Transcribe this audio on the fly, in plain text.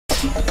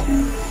Hey,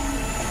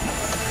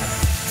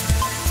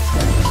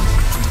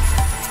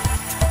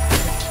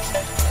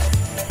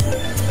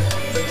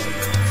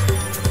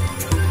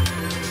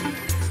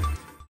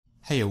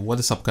 what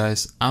is up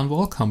guys, and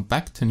welcome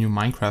back to a new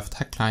Minecraft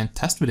hack client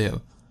test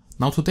video.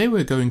 Now today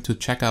we're going to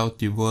check out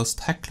the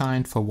Wurst hack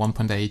client for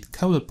 1.8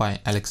 coded by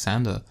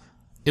Alexander.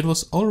 It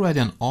was already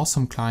an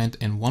awesome client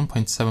in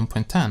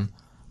 1.7.10,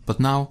 but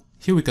now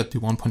here we got the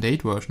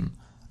 1.8 version.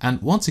 And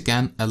once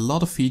again a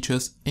lot of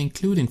features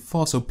including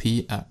Force OP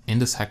are in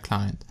this hack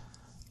client.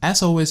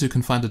 As always, you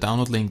can find the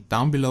download link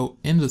down below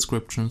in the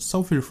description,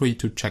 so feel free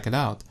to check it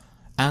out.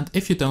 And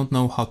if you don't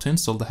know how to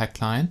install the hack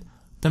client,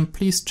 then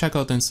please check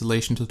out the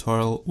installation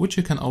tutorial, which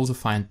you can also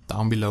find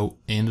down below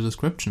in the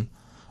description.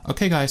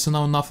 Okay guys, so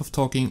now enough of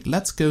talking,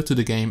 let's go to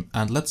the game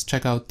and let's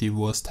check out the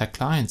Wurst hack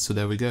client, so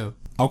there we go.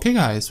 Okay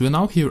guys, we're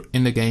now here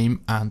in the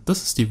game and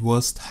this is the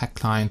Wurst hack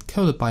client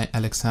coded by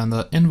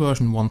Alexander in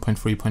version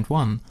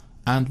 1.3.1.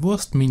 And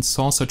Wurst means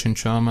sausage in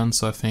German,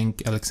 so I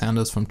think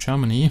Alexander is from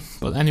Germany,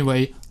 but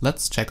anyway,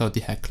 let's check out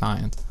the hack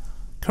client.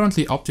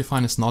 Currently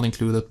Optifine is not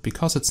included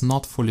because it's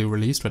not fully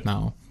released right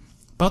now.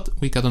 But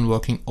we got a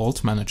working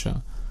alt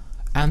manager.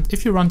 And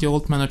if you run the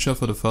alt manager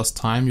for the first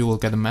time, you will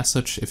get a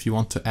message if you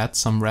want to add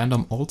some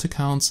random alt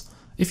accounts.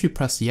 If you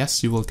press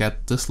yes, you will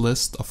get this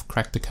list of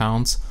cracked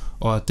accounts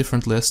or a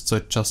different list, so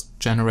it just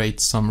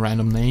generates some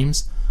random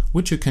names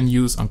which you can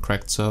use on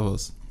cracked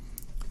servers.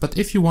 But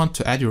if you want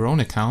to add your own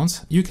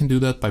accounts, you can do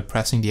that by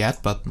pressing the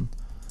add button.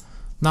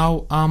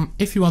 Now,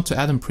 if you want to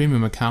add a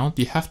premium account,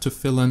 you have to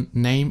fill in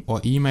name or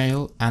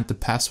email and the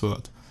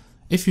password.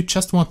 If you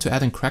just want to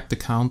add a cracked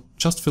account,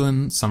 just fill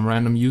in some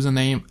random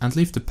username and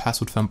leave the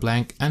password field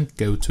blank and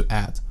go to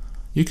add.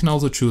 You can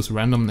also choose a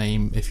random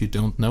name if you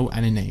don't know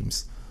any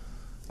names.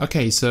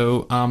 Okay,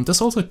 so there's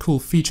also a cool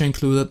feature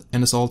included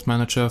in this alt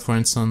manager. For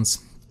instance,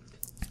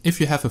 if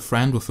you have a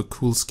friend with a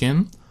cool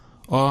skin,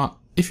 or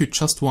if you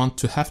just want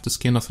to have the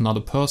skin of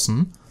another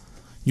person,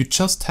 you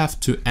just have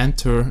to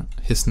enter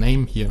his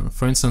name here.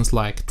 For instance,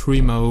 like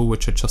Tremo,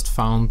 which I just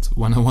found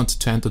when I wanted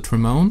to enter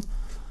Tremone.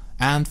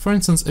 And for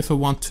instance, if I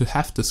want to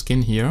have the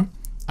skin here,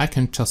 I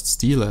can just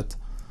steal it.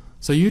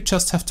 So you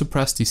just have to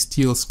press the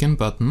steal skin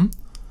button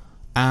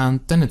and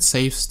then it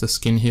saves the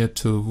skin here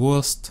to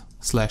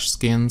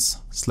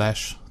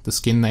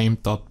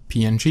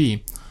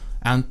wurst/skins/theskinname.png,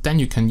 and then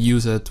you can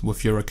use it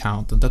with your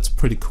account, and that's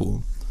pretty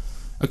cool.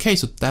 Okay,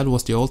 so that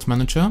was the alt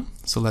manager,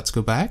 so let's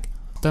go back.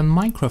 Then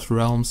Minecraft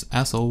Realms,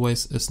 as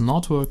always, is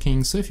not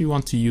working, so if you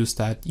want to use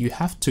that, you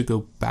have to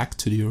go back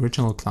to the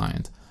original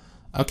client.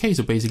 Okay,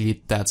 so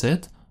basically that's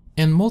it.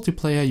 In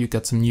multiplayer you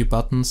get some new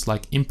buttons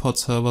like import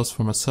servers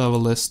from a server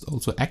list,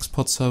 also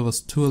export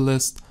servers to a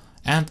list,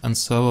 and a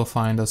server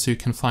finder, so you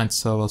can find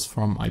servers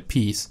from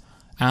IPs,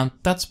 and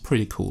that's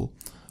pretty cool.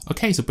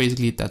 Okay, so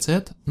basically that's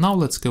it. Now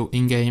let's go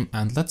in-game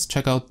and let's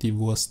check out the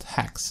Wurst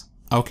hacks.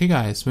 Okay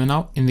guys, we're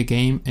now in the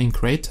game in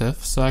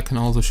creative, so I can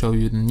also show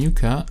you the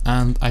nuker,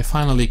 and I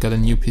finally got a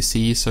new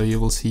PC, so you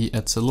will see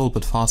it's a little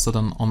bit faster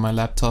than on my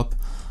laptop.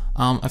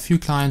 A few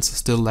clients are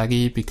still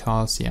laggy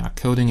because, yeah,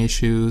 coding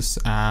issues,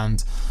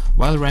 and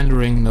while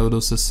rendering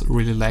Nodus is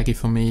really laggy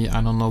for me,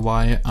 I don't know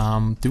why.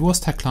 The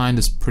Wurst hack client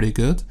is pretty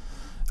good.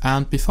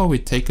 And before we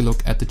take a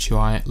look at the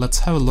GUI, let's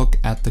have a look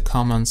at the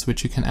comments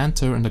which you can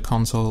enter in the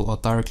console or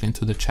directly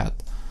into the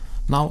chat.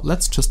 Now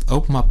let's just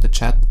open up the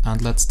chat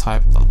and let's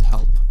type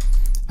 .help.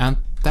 And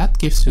that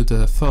gives you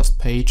the first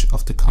page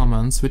of the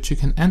comments which you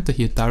can enter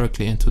here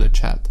directly into the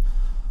chat.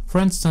 For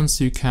instance,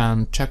 you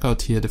can check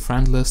out here the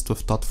friend list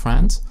with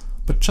 .friends,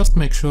 but just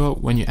make sure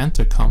when you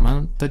enter a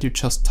comment that you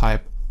just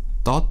type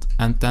dot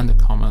and then the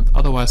comment,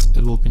 otherwise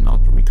it will be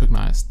not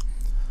recognized.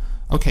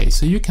 Okay,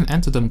 so you can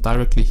enter them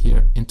directly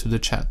here into the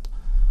chat.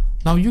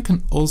 Now you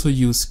can also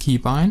use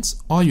keybinds,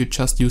 or you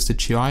just use the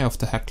GUI of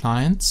the hack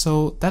client,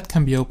 so that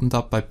can be opened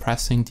up by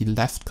pressing the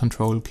left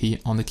control key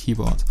on the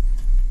keyboard.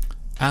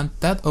 And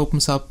that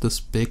opens up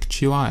this big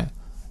GUI.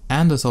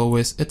 And as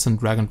always, it's a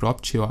drag and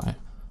drop GUI.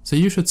 So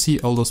you should see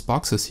all those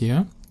boxes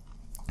here,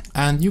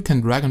 and you can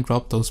drag and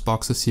drop those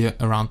boxes here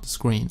around the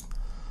screen.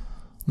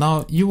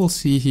 Now you will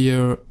see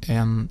here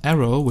an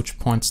arrow which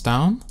points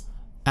down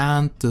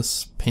and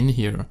this pin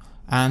here,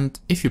 and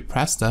if you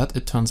press that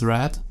it turns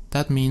red.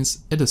 That means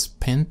it is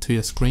pinned to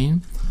your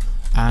screen,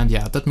 and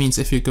yeah, that means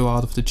if you go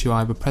out of the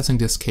GUI by pressing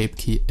the escape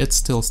key, it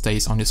still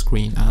stays on your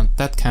screen, and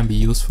that can be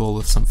useful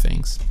with some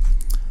things.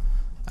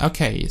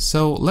 Okay,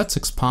 so let's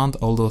expand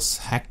all those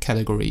hack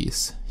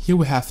categories. Here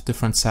we have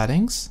different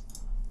settings,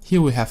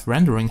 here we have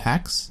rendering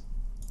hacks,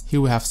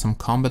 here we have some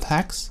combat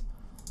hacks,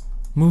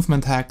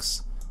 movement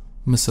hacks,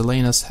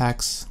 miscellaneous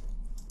hacks,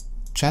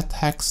 chat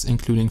hacks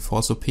including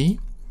Force OP,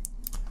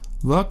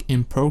 work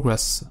in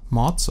progress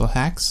mods or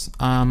hacks.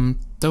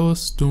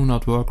 Those do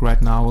not work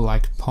right now,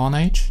 like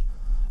Pawnage,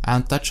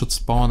 and that should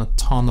spawn a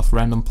ton of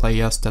random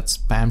players that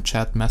spam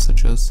chat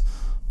messages.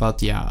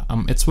 But yeah,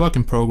 it's work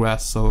in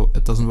progress, so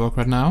it doesn't work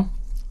right now,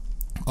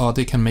 or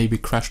they can maybe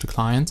crash the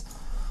client.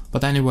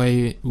 But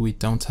anyway, we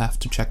don't have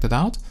to check that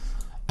out.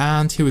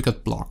 And here we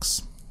got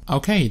blocks.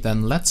 Okay,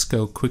 then let's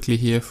go quickly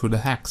here through the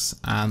hacks,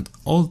 and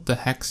all the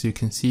hacks you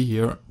can see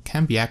here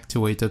can be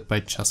activated by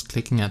just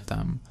clicking at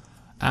them.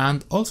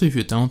 And also, if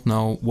you don't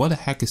know what a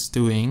hack is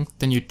doing,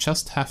 then you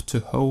just have to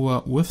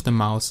hover with the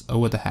mouse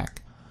over the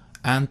hack.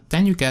 And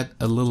then you get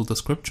a little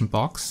description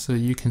box, so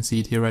you can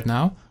see it here right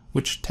now,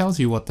 which tells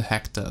you what the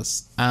hack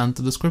does. And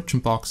the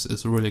description box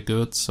is really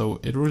good, so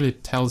it really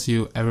tells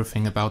you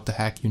everything about the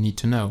hack you need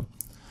to know.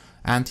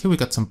 And here we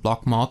got some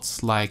block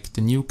mods like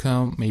the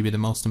nuker, maybe the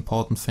most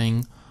important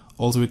thing.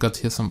 Also we got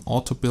here some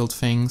auto build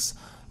things,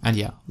 and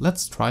yeah,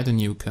 let's try the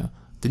nuker.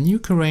 The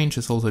nuker range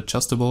is also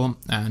adjustable,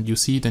 and you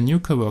see the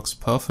nuker works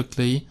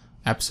perfectly,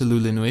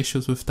 absolutely no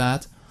issues with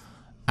that.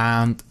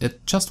 And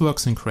it just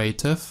works in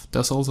creative.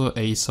 There's also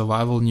a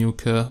survival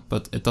nuker,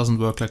 but it doesn't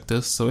work like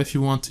this. So if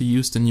you want to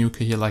use the nuker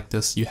here like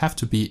this, you have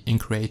to be in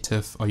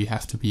creative or you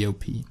have to be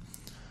OP.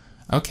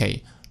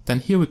 Okay, then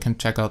here we can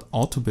check out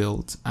auto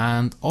build,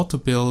 and auto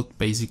build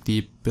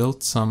basically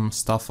builds some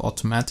stuff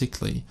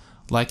automatically.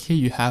 Like here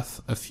you have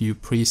a few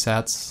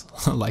presets,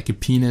 like a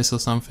penis or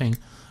something,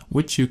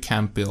 which you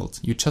can build.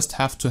 You just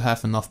have to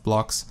have enough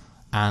blocks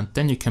and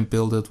then you can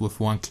build it with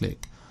one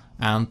click.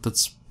 And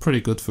that's pretty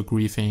good for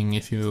griefing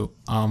if you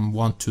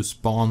want to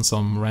spawn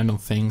some random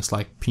things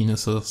like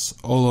penises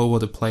all over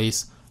the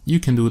place. You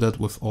can do that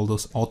with all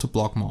those auto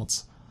block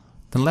mods.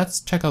 Then let's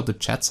check out the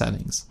chat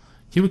settings.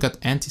 Here we got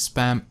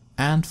anti-spam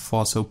and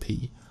force OP.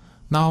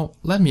 Now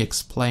let me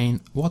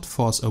explain what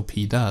force OP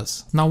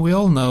does. Now we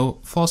all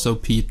know force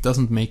OP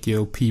doesn't make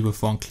you OP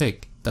with one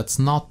click. That's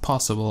not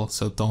possible,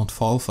 so don't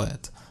fall for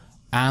it.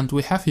 And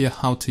we have here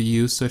how to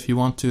use, so if you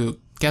want to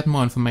get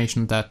more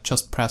information on that,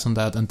 just press on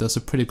that and there's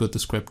a pretty good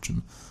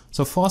description.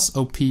 So force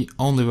OP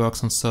only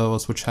works on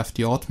servers which have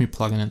the AutoMe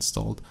plugin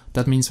installed.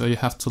 That means where you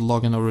have to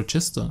log in or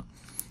register.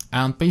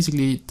 And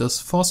basically this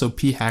force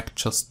OP hack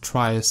just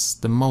tries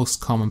the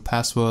most common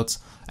passwords,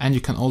 and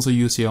you can also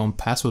use your own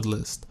password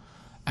list.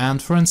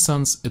 And for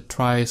instance, it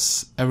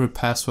tries every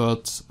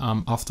password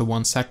after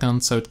 1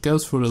 second, so it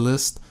goes through the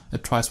list,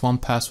 it tries one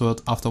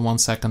password, after 1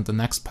 second the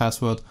next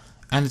password,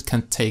 and it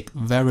can take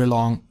very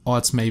long, or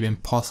it's maybe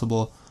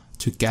impossible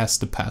to guess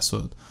the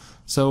password.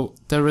 So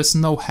there is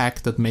no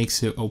hack that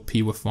makes you OP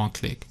with one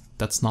click.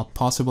 That's not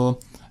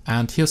possible.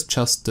 And here's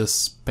just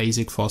this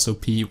basic force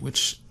OP,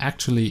 which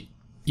actually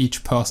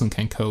each person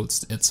can code.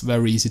 It's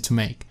very easy to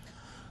make.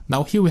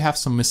 Now here we have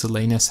some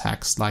miscellaneous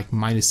hacks like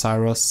Miley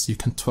Cyrus. You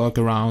can twerk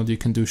around, you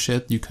can do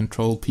shit, you can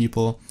troll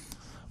people.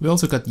 We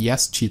also got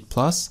Yes Cheat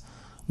Plus,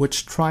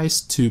 which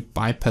tries to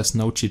bypass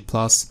No Cheat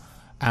Plus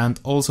and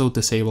also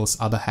disables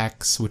other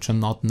hacks which are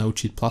not No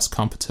Cheat Plus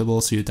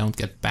compatible, so you don't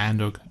get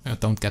banned or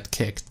don't get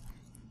kicked.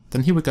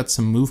 Then here we got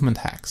some movement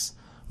hacks.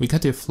 We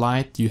got your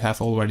flight, you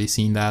have already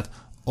seen that.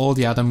 All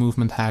the other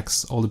movement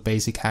hacks, all the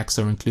basic hacks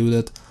are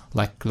included,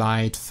 like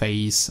glide,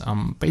 phase,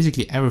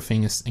 basically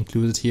everything is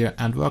included here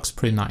and works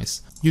pretty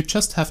nice. You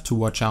just have to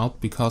watch out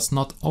because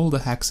not all the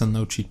hacks are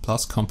No Cheat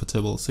Plus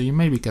compatible, so you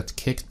maybe get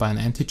kicked by an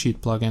anti-cheat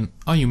plugin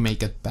or you may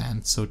get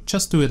banned, so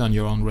just do it on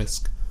your own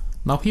risk.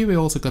 Now here we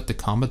also got the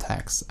combat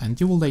hacks, and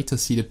you will later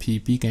see the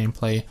PvP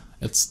gameplay.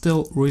 It's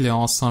still really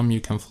awesome,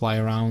 you can fly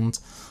around.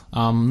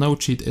 No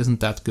cheat isn't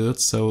that good,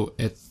 so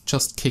it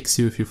just kicks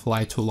you if you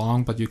fly too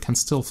long, but you can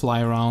still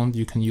fly around.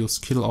 You can use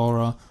Kill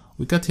Aura.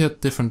 We got here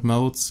different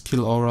modes,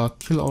 Kill Aura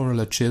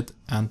Legit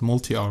and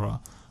Multi-Aura.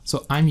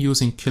 So I'm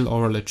using Kill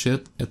Aura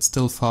Legit, it's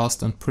still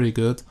fast and pretty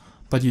good,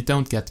 but you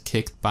don't get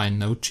kicked by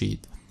no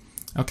cheat.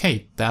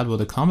 Okay, that were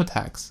the combat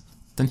hacks.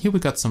 Then here we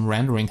got some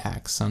rendering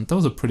hacks, and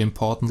those are pretty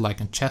important,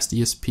 like in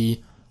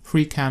ChestESP,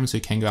 free cam so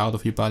you can go out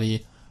of your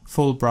body,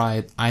 full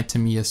bright,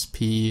 item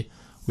ESP.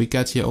 We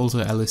got here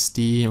also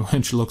LSD,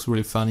 which looks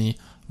really funny,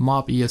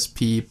 mob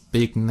ESP,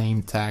 big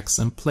name tags,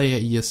 and player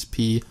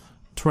ESP,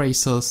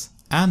 tracers,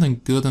 and a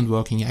good and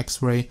working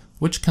xray,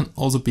 which can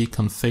also be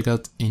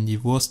configured in the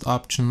Wurst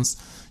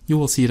options. You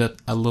will see that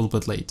a little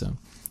bit later.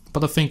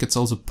 But I think it's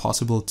also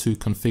possible to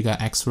configure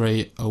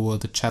xray over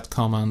the chat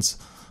commands.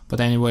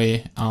 But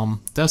anyway,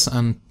 there's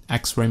an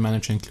xray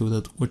manager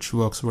included, which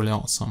works really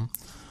awesome.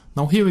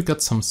 Now here we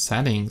got some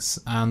settings,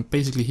 and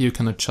basically here you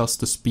can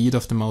adjust the speed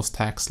of the most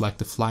hacks, like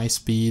the fly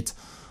speed,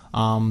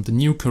 the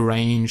nuker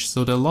range.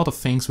 So there are a lot of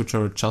things which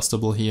are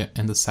adjustable here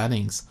in the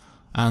settings.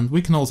 And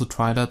we can also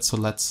try that, so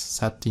let's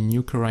set the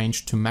nuker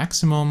range to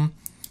maximum.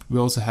 We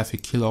also have a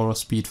kill aura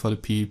speed for the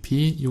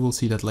PvP, you will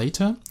see that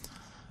later.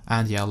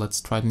 And yeah, let's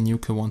try the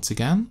nuker once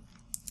again.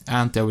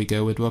 And there we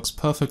go, it works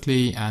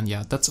perfectly, and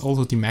yeah, that's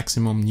also the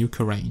maximum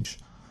nuker range.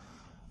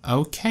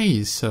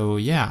 Okay, so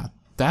yeah,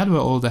 that were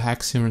all the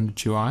hacks here in the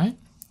GUI.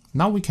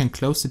 Now we can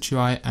close the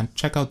GUI and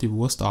check out the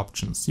Wurst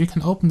options. You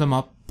can open them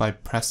up by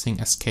pressing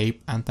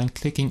escape and then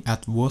clicking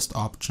at Wurst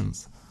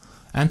options.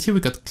 And here we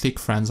got click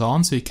friends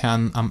on, so you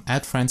can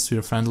add friends to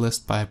your friend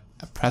list by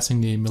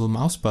pressing the middle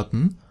mouse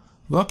button.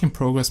 Work in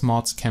progress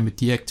mods can be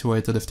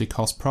deactivated if they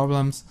cause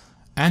problems,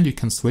 and you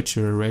can switch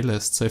your array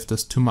list, so if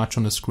there's too much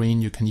on the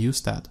screen you can use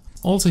that.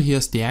 Also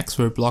here's the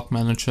xray block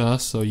manager,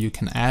 so you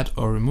can add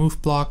or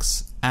remove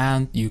blocks,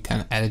 and you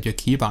can edit your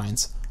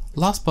keybinds.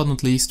 Last but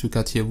not least, we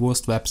got here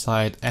Wurst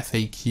website,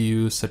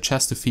 FAQ,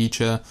 suggest a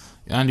feature,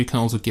 and you can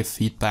also give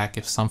feedback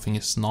if something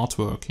is not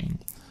working.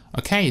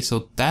 Okay,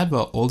 so that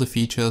were all the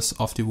features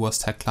of the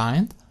Wurst hack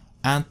client,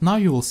 and now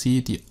you will see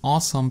the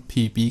awesome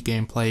PvP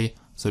gameplay.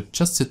 So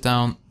just sit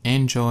down,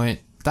 enjoy,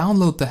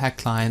 download the hack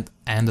client,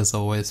 and as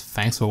always,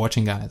 thanks for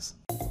watching, guys.